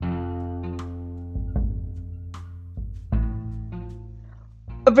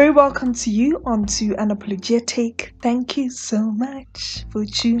A very welcome to you onto Unapologetic. Thank you so much for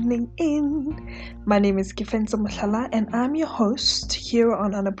tuning in. My name is Kifenza Mahlala and I'm your host here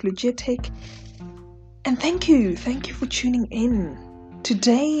on Unapologetic. And thank you for tuning in.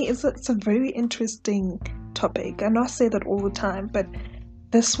 Today it's a very interesting topic. I know I say that all the time, but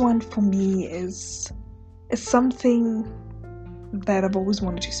this one for me is something that I've always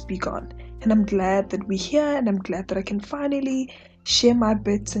wanted to speak on. And I'm glad that we're here, and I'm glad that I can finally share my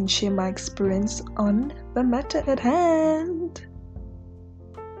bits and share my experience on the matter at hand.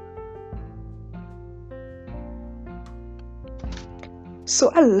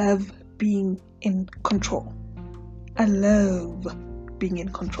 So I love being in control. I love being in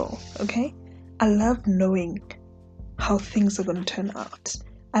control, okay? I love knowing how things are going to turn out.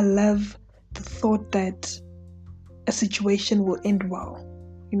 I love the thought that a situation will end well.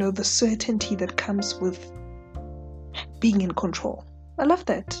 You know, the certainty that comes with being in control. I love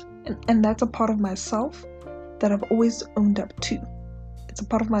that. And that's a part of myself that I've always owned up to. It's a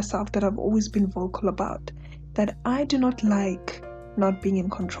part of myself that I've always been vocal about, that I do not like not being in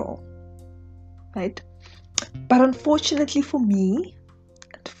control. Right? But unfortunately for me,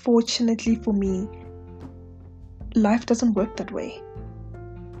 life doesn't work that way.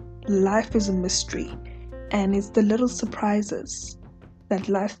 Life is a mystery, and it's the little surprises that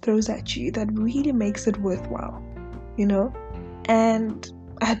life throws at you that really makes it worthwhile, you know? And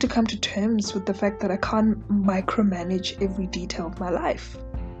I had to come to terms with the fact that I can't micromanage every detail of my life.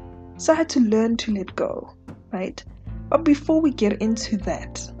 So I had to learn to let go, right? But before we get into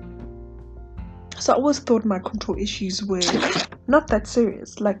that, so I always thought my control issues were not that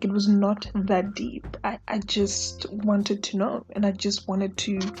serious, like it was not that deep. I just wanted to know, and I just wanted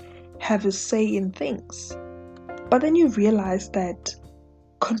to have a say in things. But then you realize that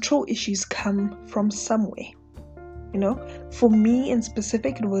control issues come from somewhere. You know, for me in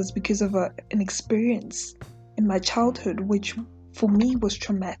specific, it was because of an experience in my childhood, which for me was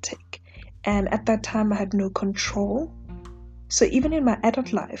traumatic. And at that time, I had no control. So even in my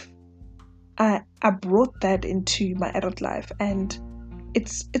adult life, I brought that into my adult life, and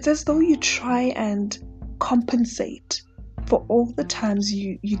it's as though you try and compensate for all the times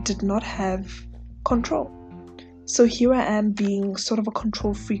you did not have control. So here I am being sort of a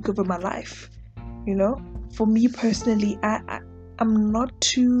control freak over my life, you know? For me personally, I'm not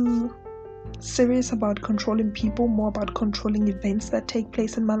too serious about controlling people, more about controlling events that take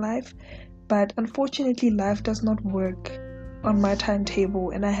place in my life. But unfortunately, life does not work on my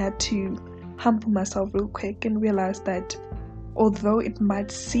timetable, and I had to humble myself real quick and realize that although it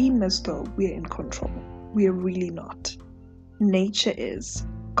might seem as though we're in control, we're really not. Nature is,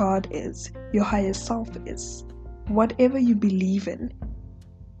 God is, your higher self is. Whatever you believe in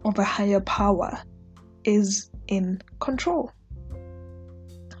of a higher power is in control.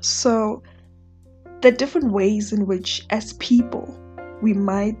 So the different ways in which as people we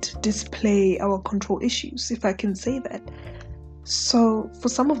might display our control issues, if I can say that. So for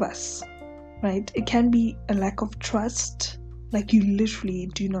some of us, right, it can be a lack of trust, like you literally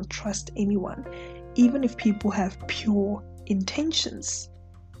do not trust anyone, even if people have pure intentions.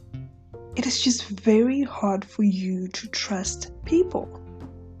 It is just very hard for you to trust people.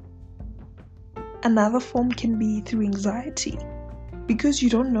 Another form can be through anxiety, because you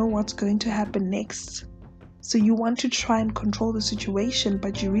don't know what's going to happen next. So you want to try and control the situation,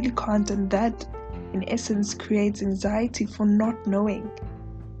 but you really can't, and that in essence creates anxiety for not knowing.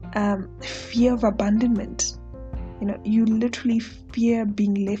 Fear of abandonment. You know, you literally fear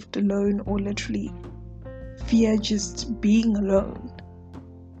being left alone, or literally fear just being alone.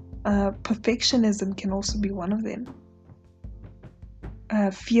 Perfectionism can also be one of them.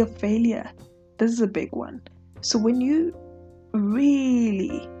 Fear of failure. This is a big one. So when you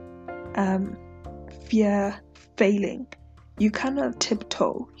really fear failing, you kind of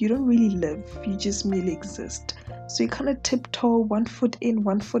tiptoe. You don't really live, you just merely exist. So you kind of tiptoe, 1 foot in,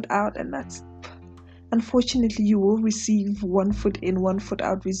 1 foot out, and that's, unfortunately, you will receive 1 foot in, 1 foot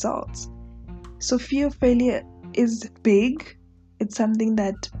out results. So fear of failure is big. It's something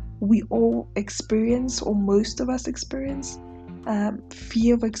that we all experience, or most of us experience.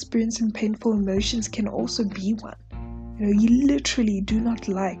 Fear of experiencing painful emotions can also be one. You know, you literally do not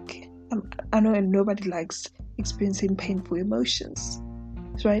like, I know nobody likes experiencing painful emotions,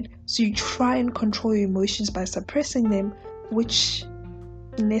 right? So you try and control your emotions by suppressing them, which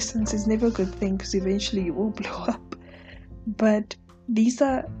in essence is never a good thing, because eventually you will blow up. But these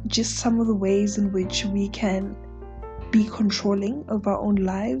are just some of the ways in which we can be controlling of our own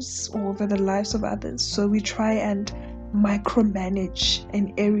lives or over the lives of others. So we try and micromanage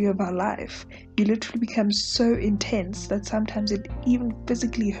an area of our life. You literally become so intense that sometimes it even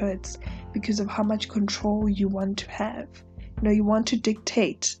physically hurts because of how much control you want to have. You want to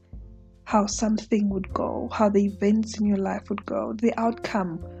dictate how something would go, how the events in your life would go, the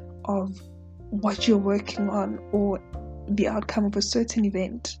outcome of what you're working on, or the outcome of a certain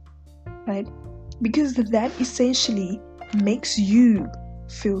event, right? Because that essentially makes you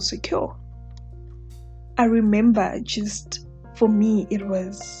feel secure. I remember just for me, it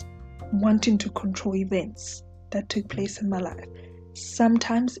was wanting to control events that took place in my life.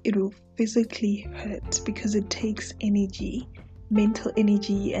 Sometimes it will physically hurt because it takes energy, mental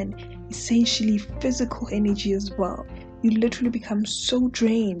energy, and essentially physical energy as well. You literally become so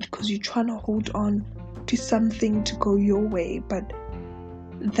drained because you're trying to hold on to something to go your way, but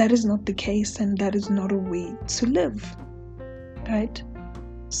that is not the case, and that is not a way to live, right?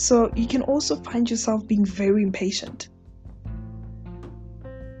 So you can also find yourself being very impatient,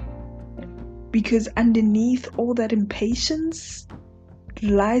 because underneath all that impatience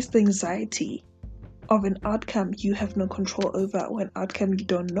lies the anxiety of an outcome you have no control over, or an outcome you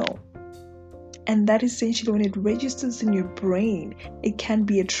don't know. And that essentially, when it registers in your brain, it can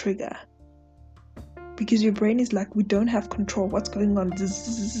be a trigger, because your brain is like, we don't have control. What's going on?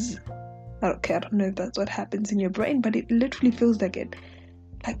 Okay, I don't know if that's what happens in your brain, but it literally feels like it.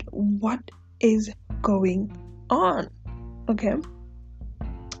 Like, what is going on? Okay.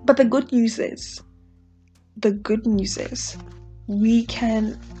 But the good news is, we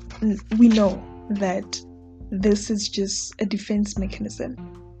know that this is just a defense mechanism.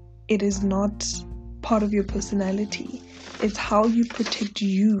 It is not part of your personality. It's how you protect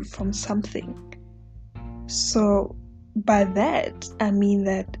you from something. So by that, I mean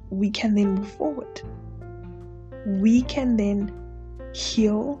that we can then move forward. We can then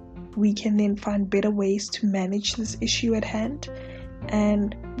heal. We can then find better ways to manage this issue at hand.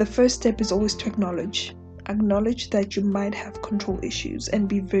 And the first step is always to acknowledge that you might have control issues, and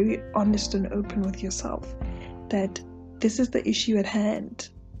be very honest and open with yourself that this is the issue at hand,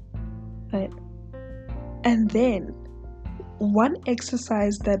 right? And then one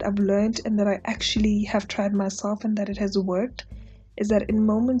exercise that I've learned and that I actually have tried myself and that it has worked is that in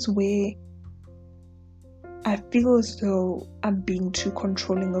moments where I feel as though I'm being too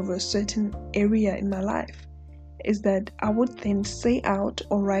controlling over a certain area in my life, is that I would then say out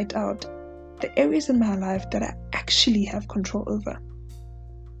or write out the areas in my life that I actually have control over.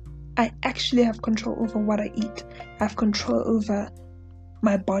 I actually have control over what I eat. I have control over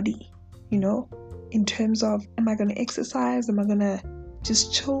my body, in terms of, am I going to exercise? Am I going to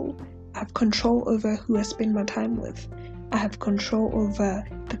just chill? I have control over who I spend my time with. I have control over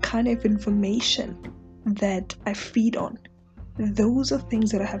the kind of information that I feed on. Those are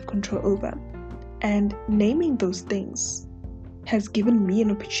things that I have control over. And naming those things has given me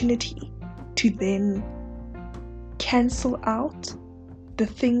an opportunity to then cancel out the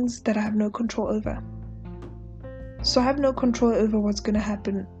things that I have no control over. So I have no control over what's going to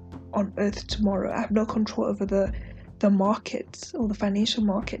happen on earth tomorrow. I have no control over the markets or the financial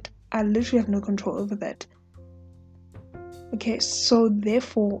market. I literally have no control over that. Okay, so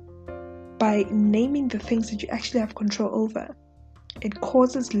therefore, by naming the things that you actually have control over, it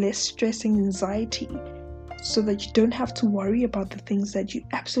causes less stress and anxiety, so that you don't have to worry about the things that you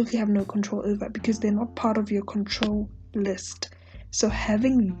absolutely have no control over, because they're not part of your control list. So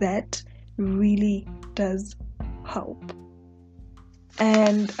having that really does help.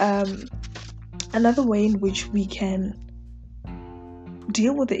 And another way in which we can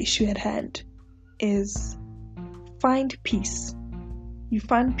deal with the issue at hand is find peace. You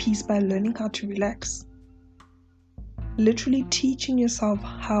find peace by learning how to relax. Literally teaching yourself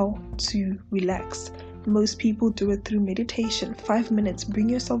how to relax. Most people do it through meditation. 5 minutes, bring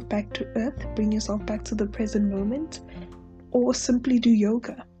yourself back to earth, bring yourself back to the present moment, or simply do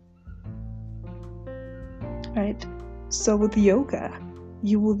yoga. Right? So with yoga,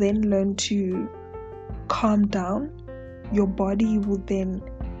 you will then learn to calm down. Your body will then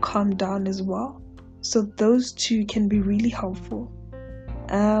calm down as well. So those two can be really helpful.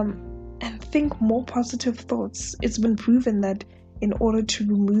 And think more positive thoughts. It's been proven that in order to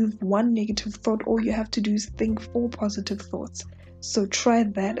remove one negative thought, all you have to do is think 4 positive thoughts. So try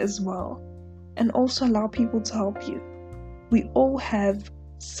that as well. And also allow people to help you. We all have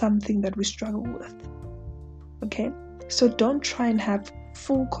something that we struggle with. Okay? So don't try and have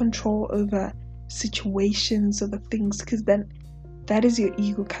full control over situations, over things, because then that is your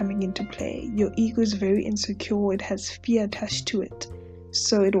ego coming into play. Your ego is very insecure. It has fear attached to it.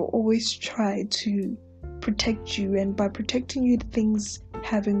 So it will always try to protect you, and by protecting you, things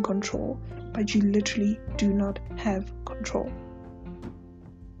having control, but you literally do not have control.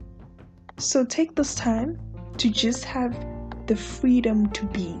 So take this time to just have the freedom to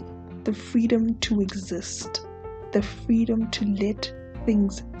be, the freedom to exist, the freedom to let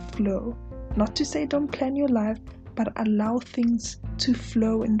things flow. Not to say don't plan your life, but allow things to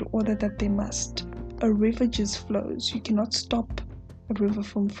flow in the order that they must. A river just flows. You cannot stop a river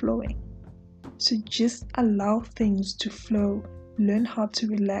from flowing. So just allow things to flow. Learn how to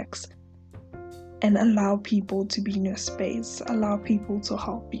relax and allow people to be in your space. Allow people to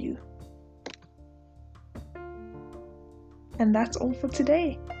help you. And that's all for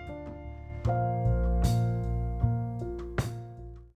today.